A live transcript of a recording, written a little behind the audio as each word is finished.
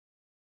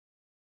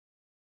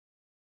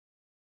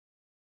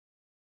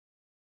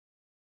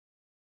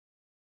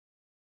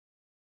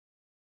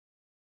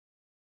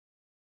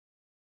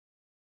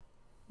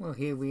Well,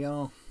 here we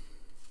are,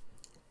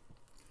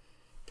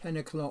 10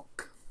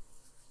 o'clock,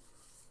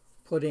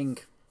 putting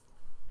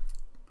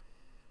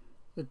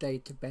the day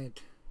to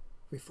bed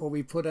before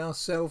we put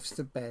ourselves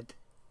to bed.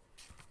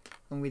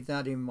 And with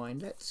that in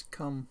mind, let's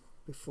come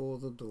before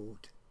the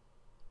Lord.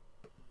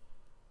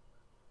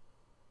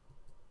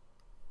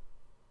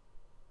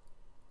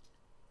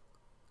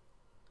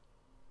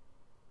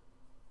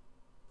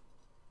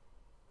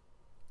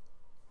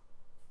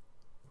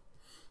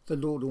 The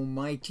Lord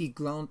Almighty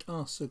grant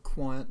us a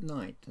quiet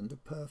night and a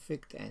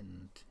perfect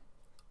end.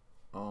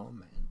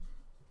 Amen.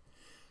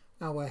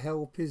 Our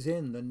help is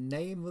in the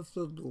name of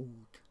the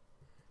Lord,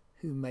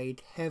 who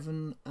made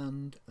heaven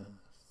and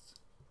earth.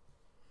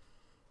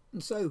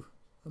 And so,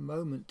 a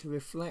moment to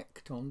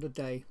reflect on the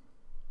day.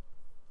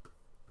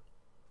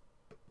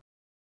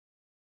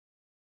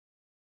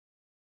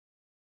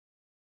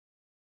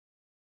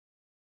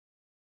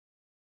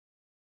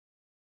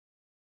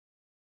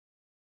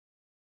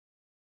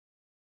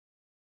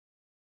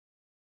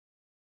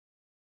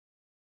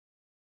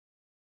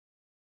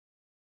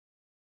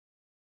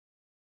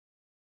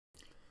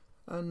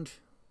 And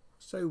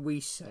so we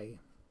say,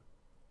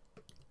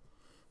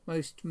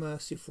 Most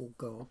merciful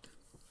God,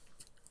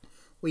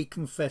 we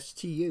confess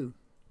to you,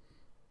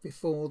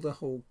 before the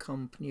whole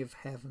company of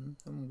heaven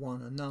and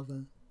one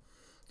another,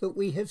 that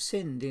we have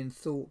sinned in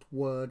thought,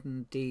 word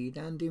and deed,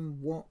 and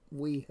in what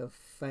we have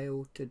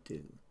failed to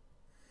do.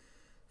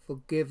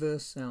 Forgive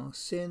us our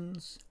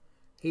sins,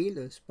 heal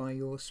us by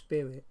your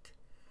Spirit,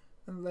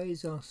 and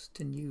raise us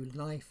to new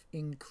life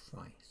in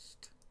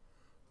Christ.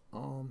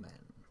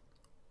 Amen.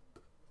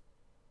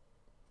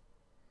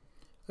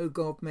 O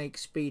God, make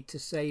speed to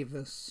save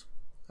us.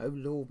 O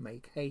Lord,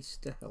 make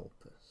haste to help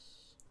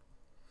us.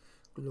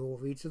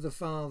 Glory to the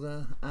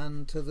Father,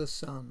 and to the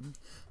Son,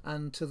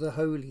 and to the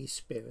Holy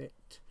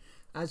Spirit,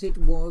 as it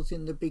was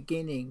in the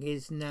beginning,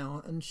 is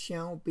now, and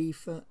shall be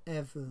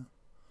forever.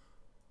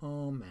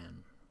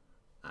 Amen.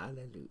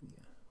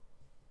 Alleluia.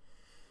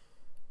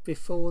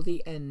 Before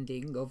the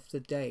ending of the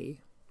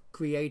day,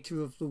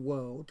 Creator of the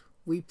world,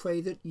 we pray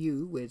that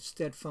you, with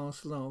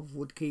steadfast love,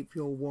 would keep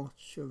your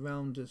watch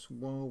around us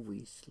while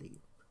we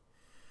sleep.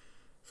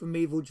 From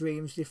evil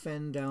dreams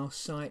defend our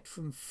sight,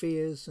 from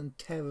fears and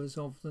terrors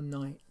of the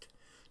night.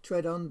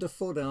 Tread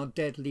underfoot our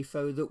deadly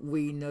foe, that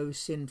we no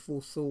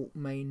sinful thought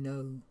may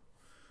know.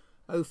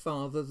 O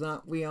Father,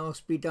 that we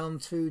ask be done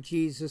through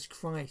Jesus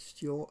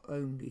Christ, your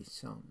only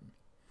Son.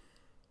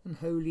 And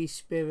Holy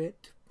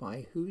Spirit,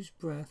 by whose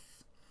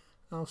breath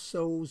our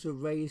souls are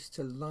raised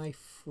to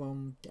life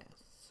from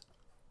death.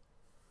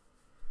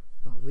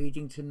 Our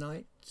reading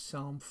tonight,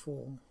 Psalm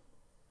 4.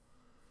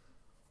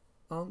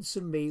 Answer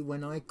me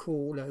when I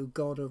call, O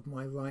God of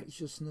my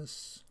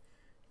righteousness.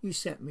 You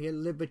set me at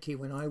liberty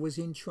when I was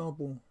in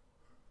trouble.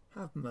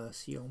 Have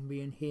mercy on me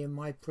and hear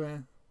my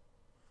prayer.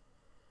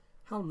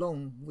 How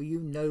long will you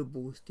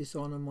nobles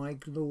dishonour my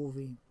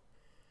glory?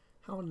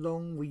 How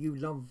long will you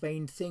love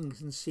vain things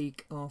and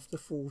seek after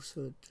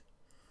falsehood?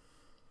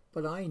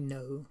 But I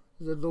know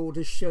the Lord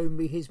has shown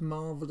me his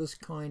marvellous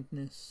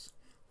kindness.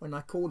 When I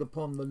call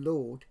upon the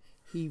Lord,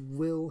 he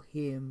will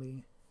hear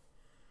me.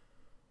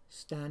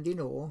 Stand in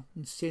awe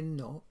and sin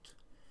not.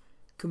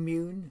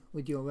 Commune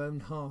with your own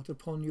heart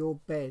upon your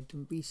bed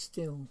and be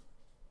still.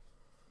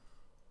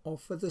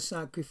 Offer the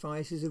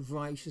sacrifices of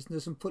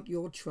righteousness and put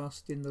your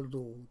trust in the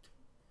Lord.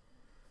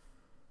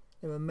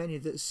 There are many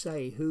that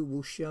say, who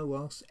will show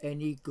us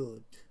any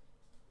good?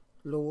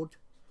 Lord,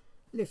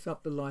 lift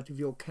up the light of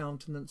your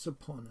countenance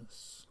upon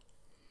us.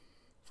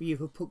 For you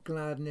have put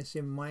gladness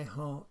in my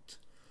heart,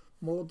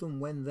 more than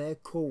when their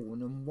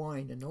corn and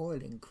wine and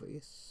oil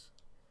increase.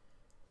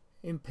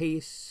 In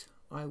peace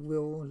I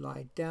will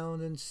lie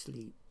down and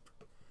sleep,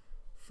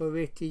 for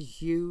it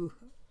is you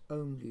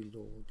only,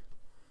 Lord,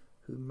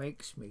 who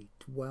makes me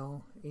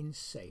dwell in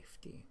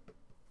safety.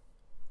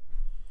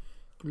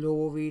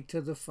 Glory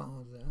to the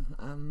Father,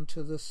 and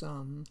to the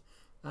Son,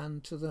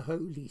 and to the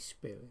Holy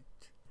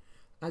Spirit,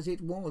 as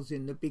it was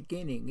in the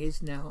beginning,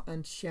 is now,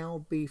 and shall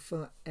be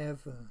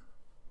forever.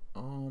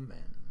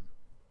 Amen.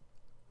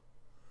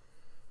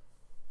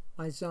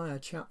 Isaiah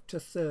chapter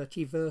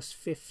 30, verse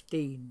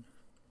 15.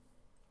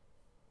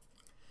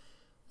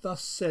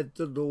 Thus said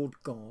the Lord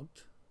God,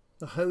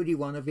 the Holy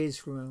One of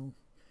Israel,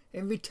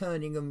 in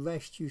returning and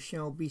rest you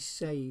shall be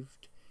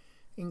saved,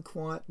 in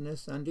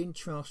quietness and in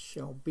trust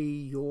shall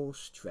be your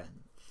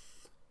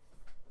strength.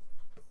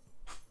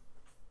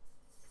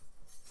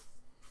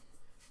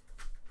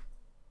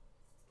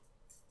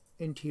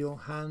 Into your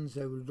hands,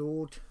 O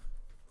Lord,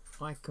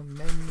 I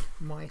commend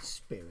my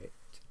spirit.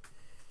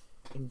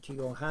 Into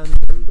your hands,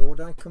 O Lord,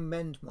 I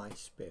commend my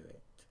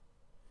spirit.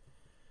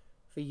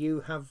 For you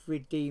have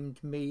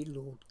redeemed me,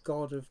 Lord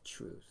God of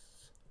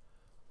truth.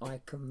 I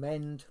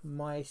commend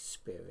my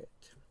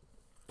spirit.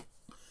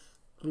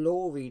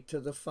 Glory to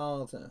the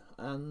Father,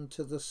 and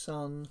to the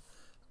Son,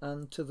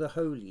 and to the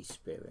Holy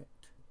Spirit.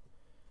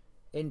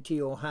 Into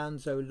your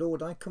hands, O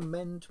Lord, I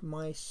commend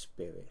my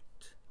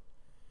spirit.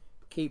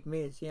 Keep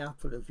me as the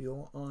apple of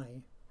your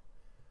eye.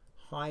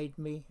 Hide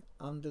me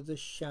under the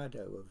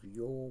shadow of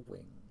your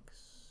wing.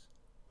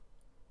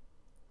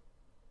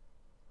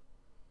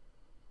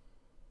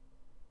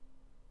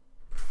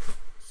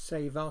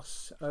 Save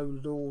us, O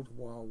Lord,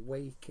 while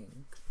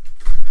waking,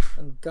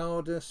 and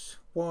guard us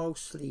while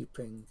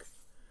sleeping,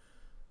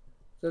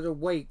 that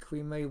awake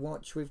we may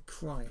watch with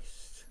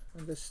Christ,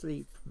 and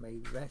asleep may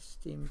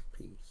rest in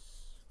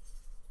peace.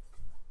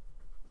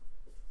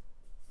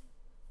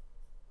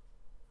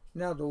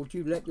 Now, Lord,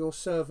 you let your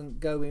servant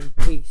go in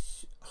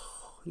peace.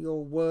 Oh,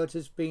 your word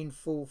has been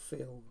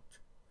fulfilled.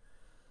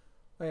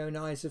 My own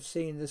eyes have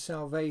seen the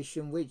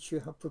salvation which you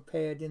have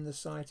prepared in the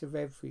sight of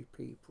every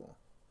people,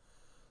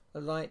 a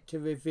light to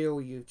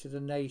reveal you to the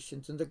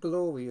nations and the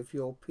glory of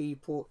your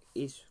people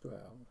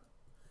Israel.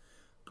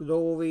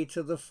 Glory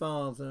to the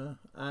Father,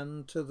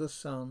 and to the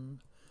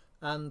Son,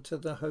 and to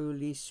the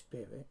Holy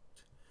Spirit,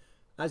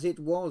 as it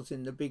was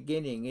in the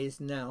beginning, is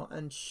now,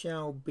 and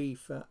shall be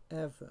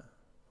forever.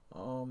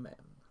 Amen.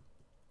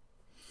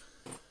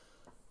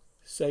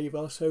 Save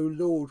us, O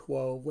Lord,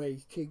 while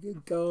waking,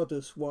 and guard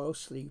us while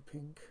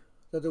sleeping,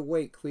 that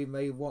awake we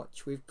may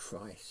watch with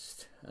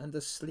Christ, and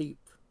asleep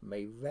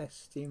may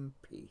rest in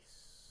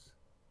peace.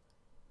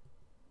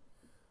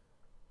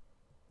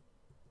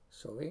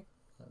 Sorry,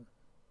 I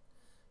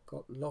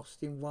got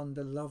lost in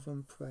wonder, love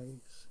and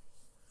praise.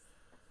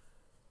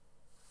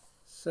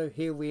 So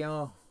here we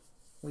are.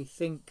 We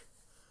think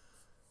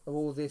of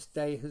all this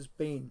day has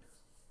been.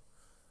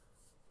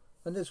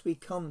 And as we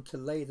come to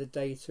lay the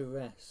day to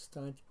rest,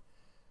 I'd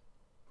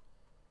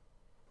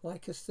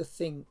like us to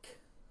think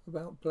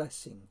about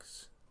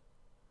blessings.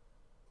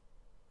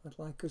 I'd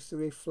like us to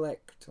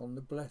reflect on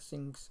the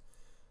blessings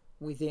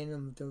within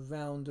and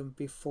around and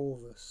before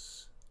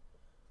us,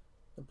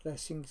 the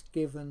blessings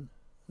given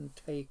and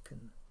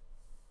taken.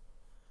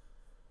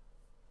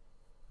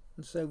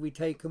 And so we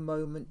take a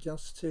moment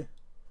just to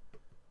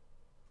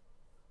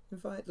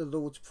invite the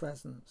Lord's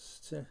presence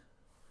to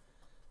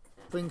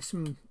bring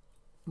some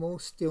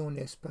more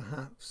stillness,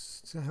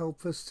 perhaps, to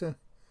help us to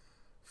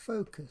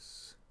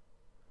focus,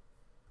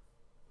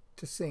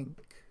 to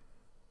think,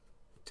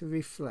 to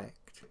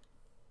reflect.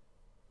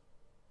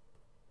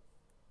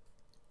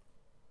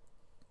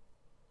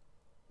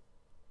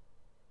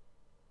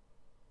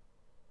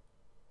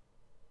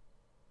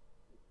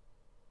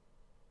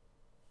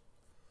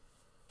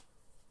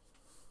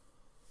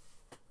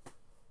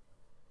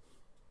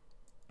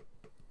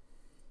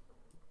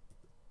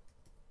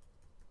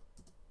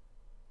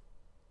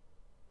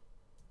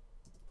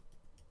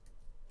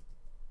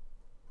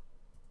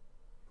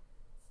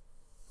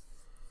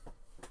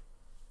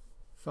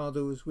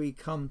 Father, as we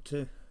come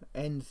to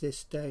end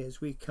this day,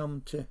 as we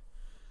come to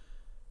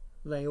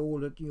lay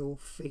all at your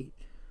feet,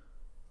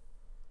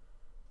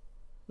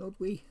 Lord,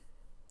 we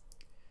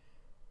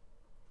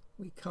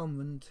come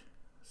and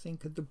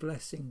think of the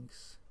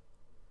blessings.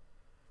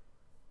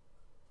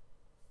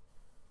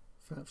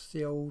 Perhaps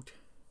the old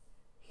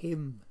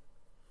hymn,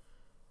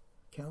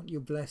 count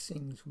your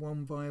blessings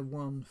one by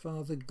one.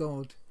 Father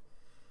God,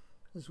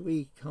 as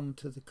we come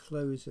to the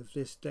close of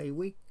this day,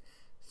 we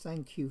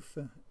thank you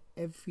for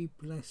every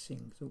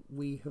blessing that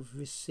we have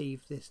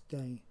received this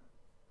day.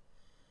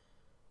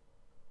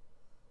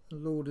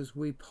 Lord, as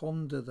we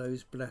ponder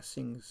those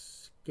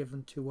blessings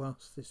given to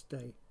us this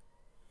day,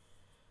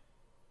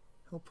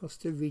 help us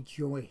to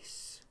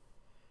rejoice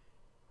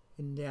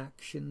in the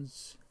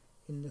actions,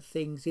 in the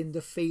things, in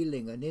the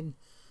feeling, and in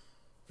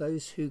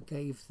those who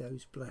gave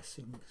those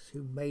blessings,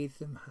 who made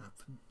them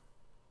happen.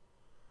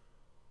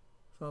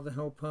 Father,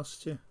 help us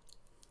to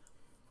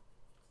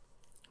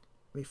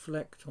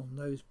reflect on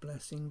those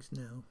blessings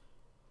now.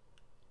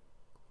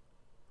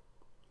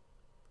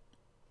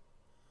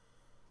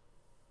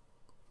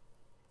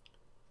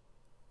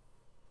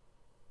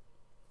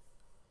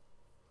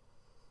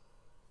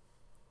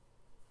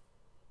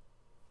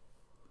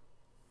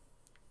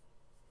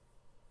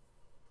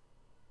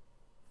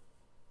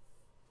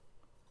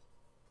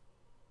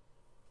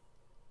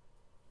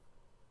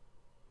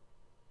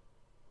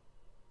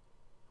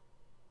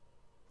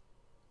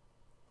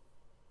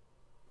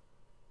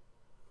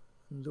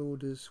 And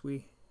Lord, as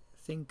we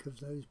think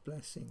of those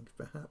blessings,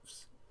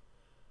 perhaps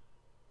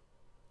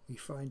we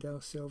find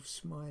ourselves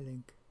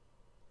smiling.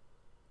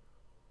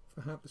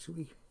 Perhaps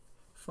we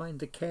find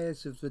the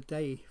cares of the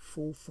day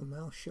fall from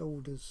our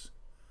shoulders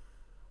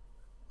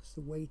as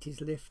the weight is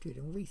lifted,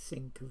 and we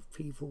think of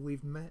people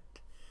we've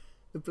met.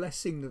 The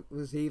blessing that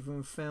was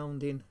even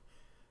found in,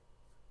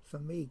 for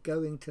me,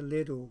 going to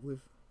Lidl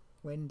with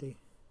Wendy,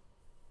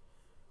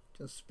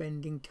 just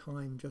spending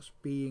time, just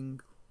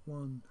being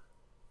one.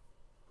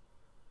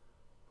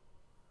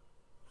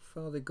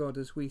 Father God,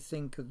 as we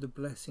think of the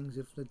blessings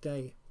of the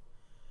day,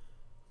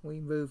 we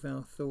move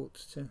our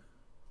thoughts to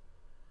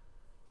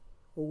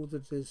all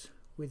that is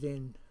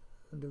within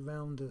and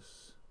around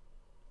us.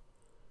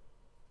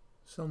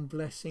 Some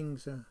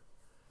blessings are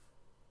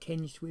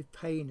tinged with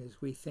pain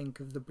as we think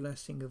of the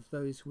blessing of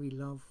those we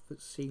love but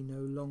see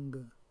no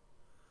longer.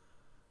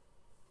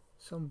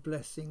 Some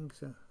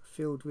blessings are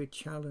filled with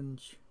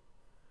challenge,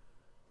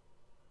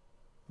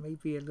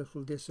 maybe a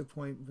little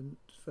disappointment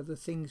for the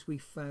things we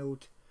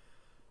failed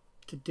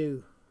to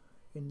do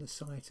in the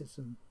sight of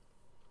them.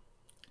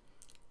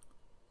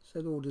 So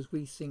Lord, as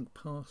we think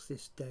past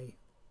this day,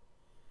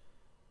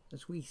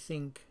 as we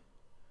think,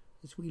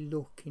 as we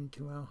look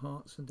into our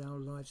hearts and our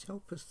lives,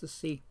 help us to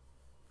see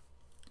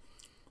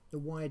the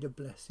wider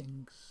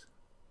blessings,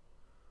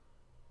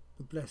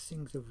 the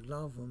blessings of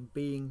love and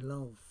being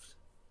loved,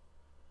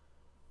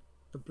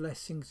 the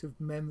blessings of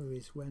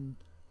memories when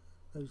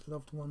those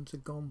loved ones are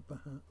gone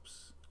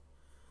perhaps.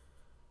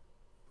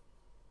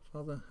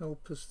 Father,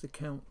 help us to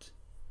count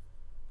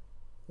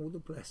all the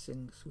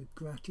blessings with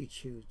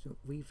gratitude that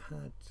we've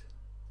had,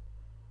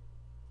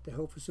 to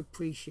help us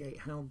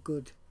appreciate how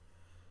good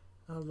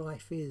our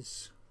life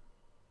is,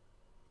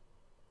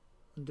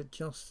 and that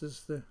just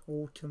as the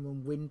autumn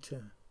and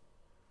winter,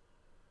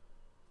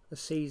 the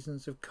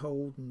seasons of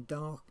cold and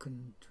dark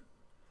and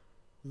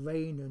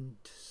rain and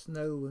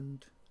snow,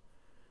 and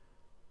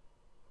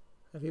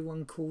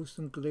everyone calls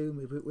them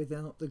gloomy, but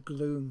without the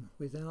gloom,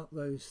 without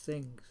those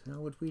things, how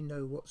would we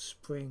know what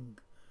spring,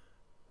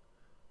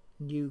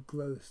 new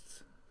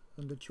growth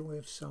and the joy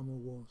of summer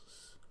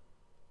was?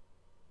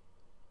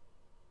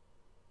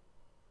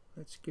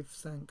 Let's give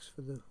thanks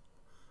for the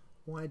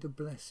wider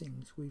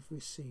blessings we've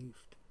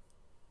received.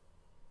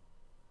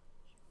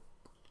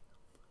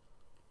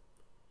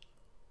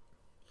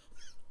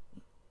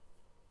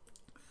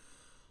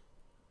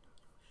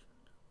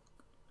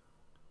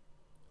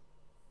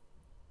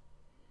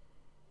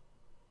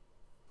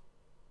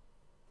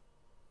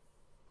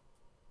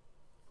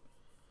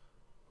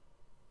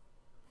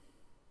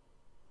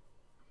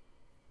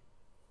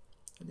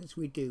 And as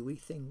we do, we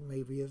think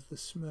maybe of the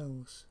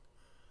smells,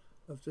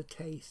 of the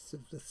tastes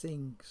of the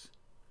things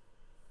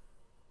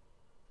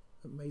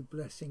that made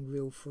blessing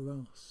real for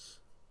us.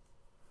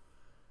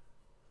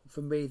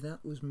 For me,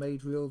 that was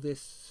made real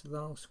this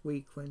last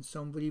week when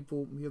somebody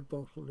bought me a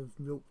bottle of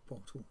milk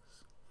bottles,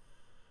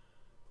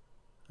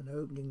 and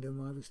opening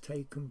them I was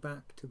taken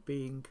back to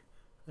being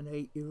an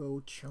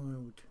 8-year-old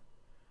child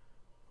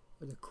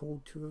with a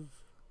quarter of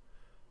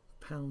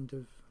a pound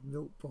of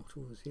milk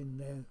bottles in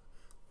their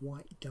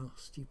white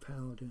dusty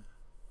powder,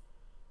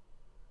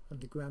 and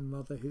the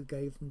grandmother who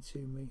gave them to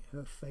me,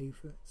 her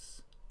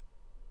favourites.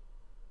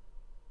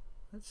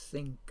 Let's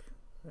think,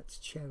 let's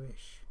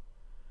cherish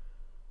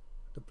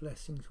the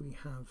blessings we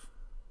have,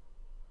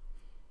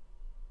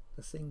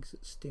 the things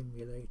that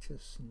stimulate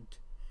us and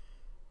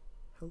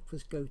help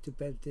us go to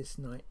bed this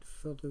night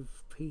full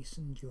of peace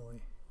and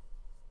joy.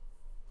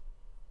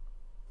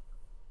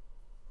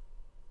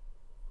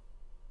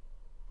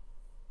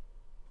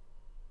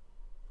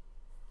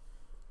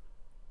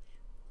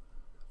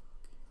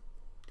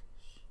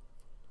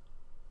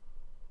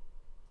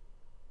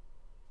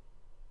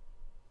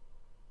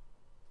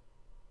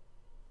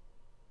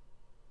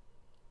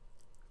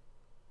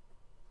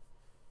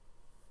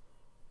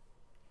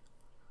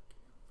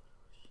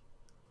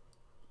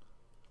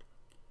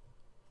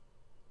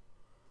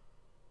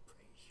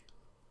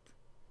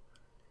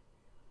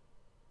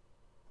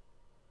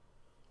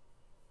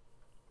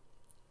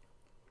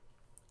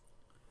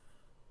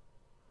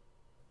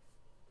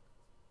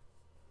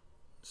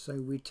 So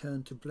we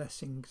turn to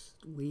blessings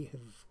we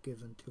have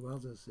given to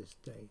others this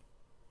day.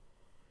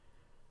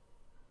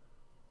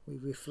 We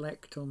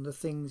reflect on the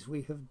things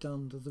we have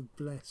done that have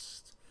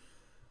blessed,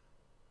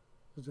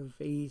 that have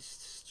eased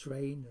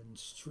strain and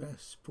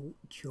stress, brought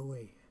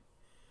joy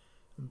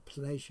and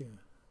pleasure,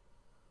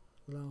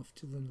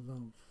 laughter and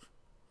love.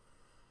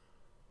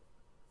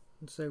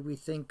 And so we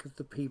think of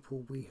the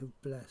people we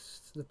have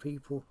blessed, the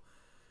people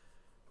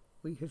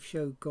we have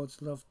showed God's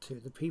love to,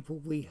 the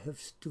people we have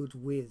stood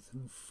with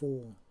and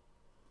for.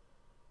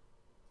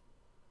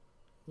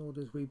 Lord,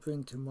 as we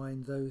bring to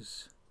mind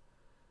those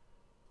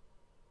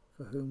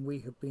for whom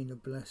we have been a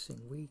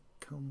blessing, we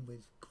come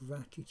with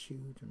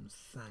gratitude and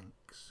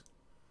thanks.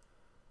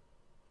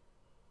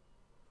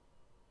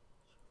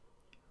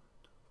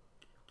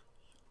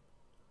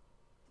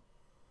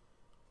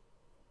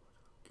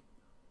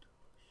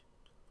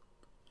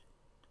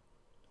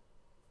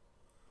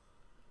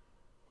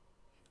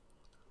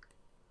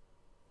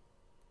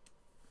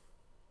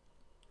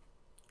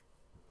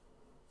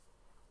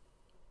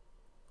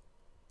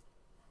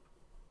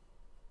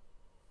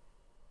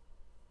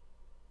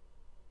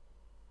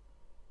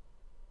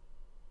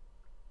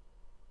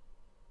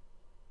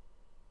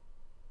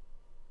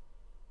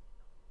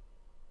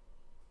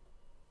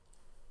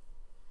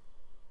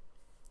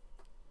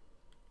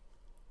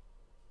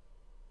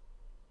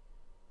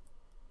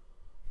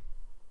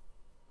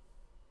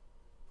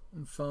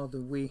 And Father,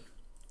 we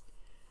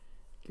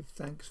give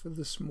thanks for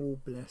the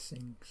small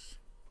blessings,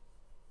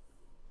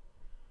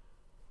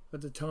 for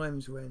the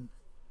times when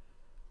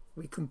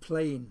we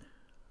complain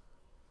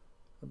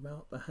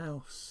about the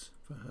house,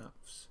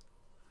 perhaps,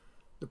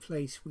 the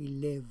place we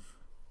live,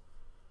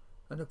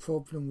 and a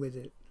problem with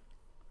it.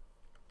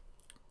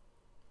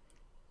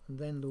 And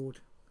then,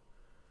 Lord,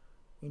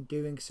 in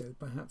doing so,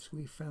 perhaps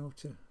we fail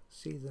to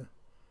see the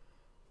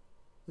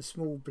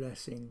small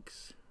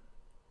blessings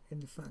in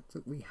the fact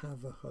that we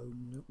have a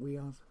home, that we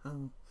have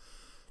our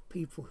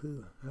people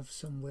who have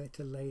somewhere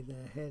to lay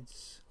their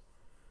heads,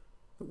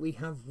 that we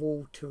have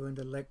water and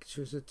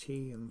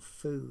electricity and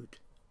food.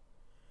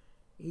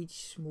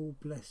 Each small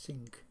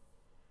blessing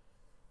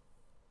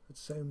that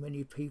so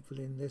many people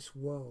in this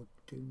world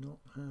do not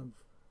have.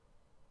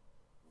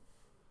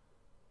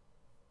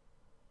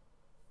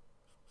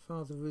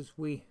 Father, as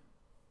we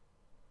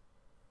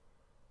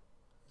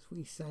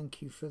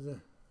thank you for the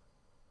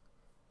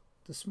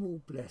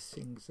small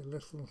blessings, the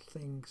little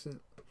things that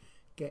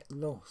get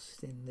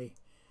lost in the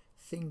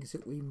things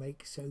that we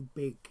make so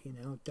big in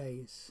our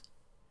days.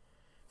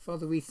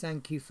 Father, we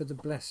thank you for the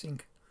blessing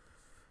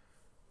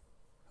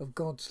of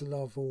God's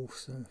love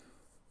also.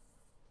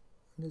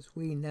 And as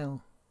we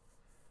now,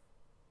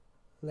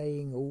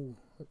 laying all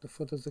at the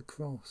foot of the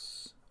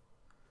cross,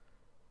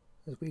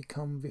 as we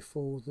come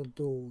before the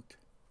Lord,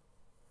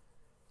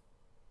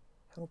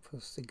 help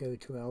us to go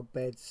to our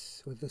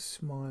beds with a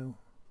smile,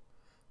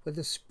 with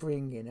a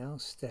spring in our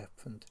step,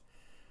 and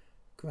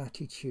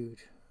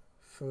gratitude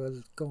for a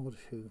God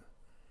who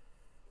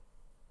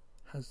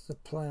has the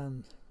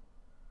plan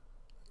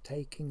of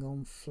taking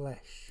on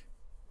flesh,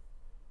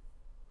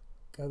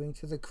 going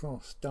to the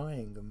cross,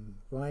 dying and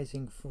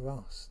rising for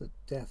us, that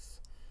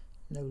death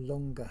no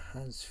longer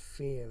has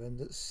fear and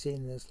that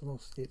sin has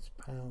lost its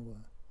power.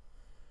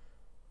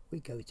 We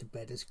go to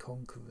bed as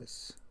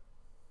conquerors,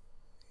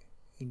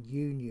 in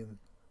union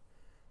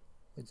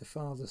with the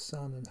Father,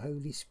 Son and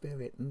Holy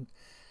Spirit, and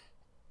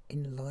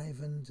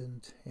enlivened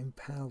and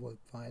empowered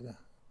by the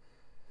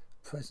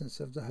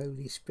presence of the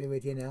Holy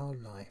Spirit in our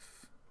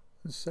life.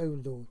 And so,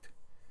 Lord,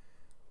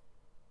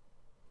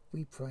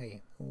 we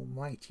pray,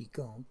 Almighty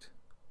God,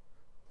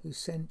 who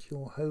sent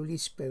your Holy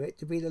Spirit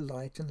to be the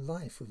light and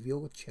life of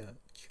your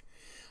church,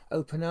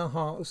 open our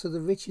hearts to the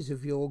riches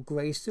of your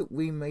grace, that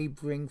we may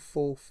bring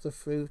forth the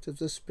fruit of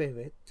the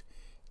Spirit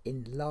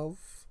in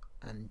love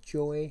and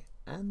joy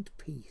and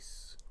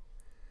peace.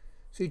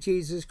 Through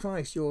Jesus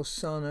Christ, your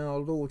Son, our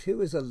Lord,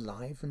 who is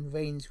alive and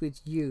reigns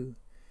with you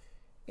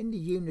in the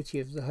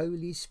unity of the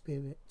Holy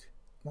Spirit,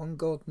 one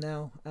God,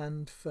 now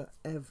and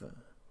forever.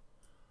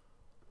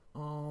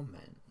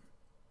 Amen.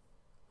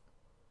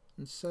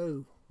 And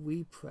so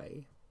we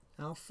pray,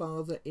 Our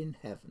Father in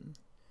heaven,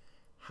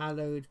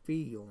 hallowed be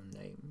your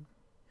name.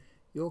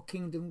 Your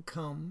kingdom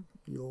come,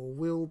 your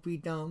will be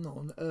done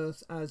on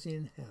earth as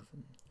in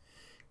heaven.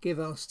 Give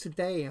us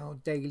today our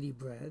daily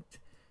bread.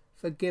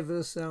 Forgive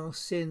us our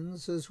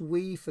sins as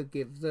we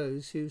forgive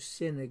those who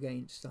sin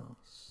against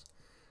us.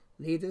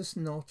 Lead us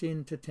not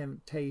into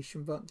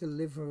temptation, but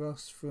deliver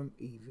us from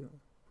evil.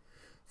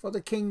 For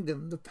the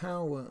kingdom, the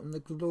power and the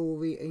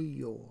glory are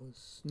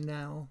yours,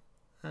 now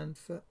and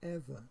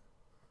forever.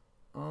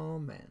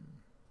 Amen.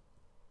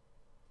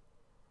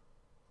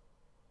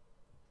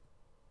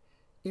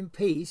 In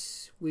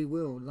peace we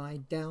will lie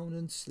down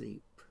and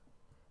sleep,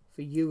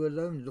 for you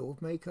alone,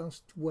 Lord, make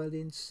us dwell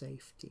in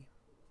safety.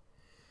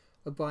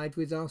 Abide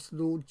with us,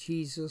 Lord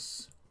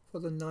Jesus, for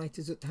the night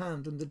is at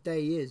hand and the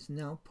day is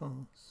now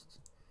past.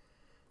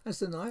 As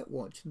the night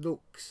watch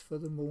looks for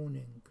the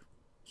morning,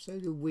 so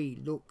do we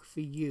look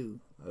for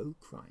you, O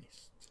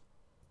Christ.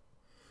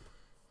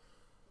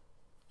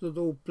 The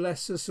Lord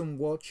bless us and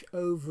watch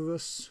over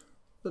us.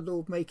 The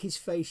Lord make his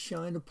face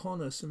shine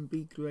upon us and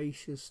be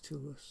gracious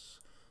to us.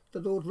 The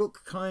Lord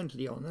look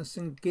kindly on us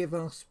and give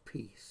us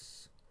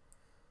peace.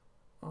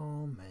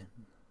 Amen.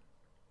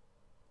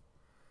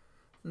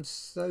 And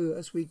so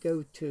as we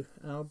go to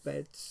our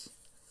beds,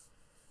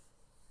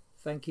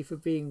 thank you for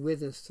being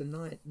with us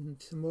tonight, and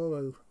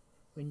tomorrow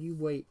when you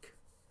wake,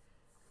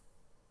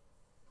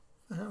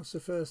 perhaps the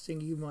first thing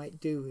you might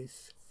do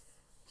is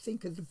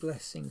think of the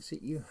blessings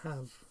that you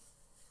have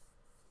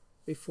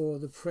before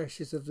the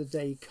pressures of the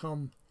day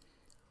come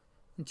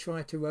and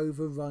try to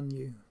overrun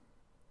you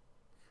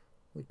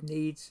with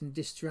needs and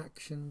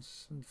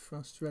distractions and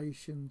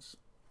frustrations.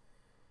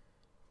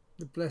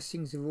 The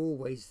blessings are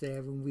always there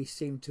and we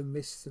seem to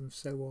miss them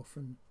so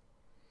often.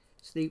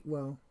 Sleep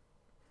well.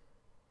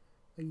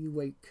 May you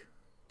wake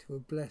to a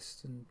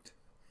blessed and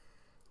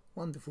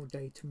wonderful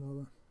day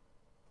tomorrow.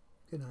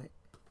 Good night.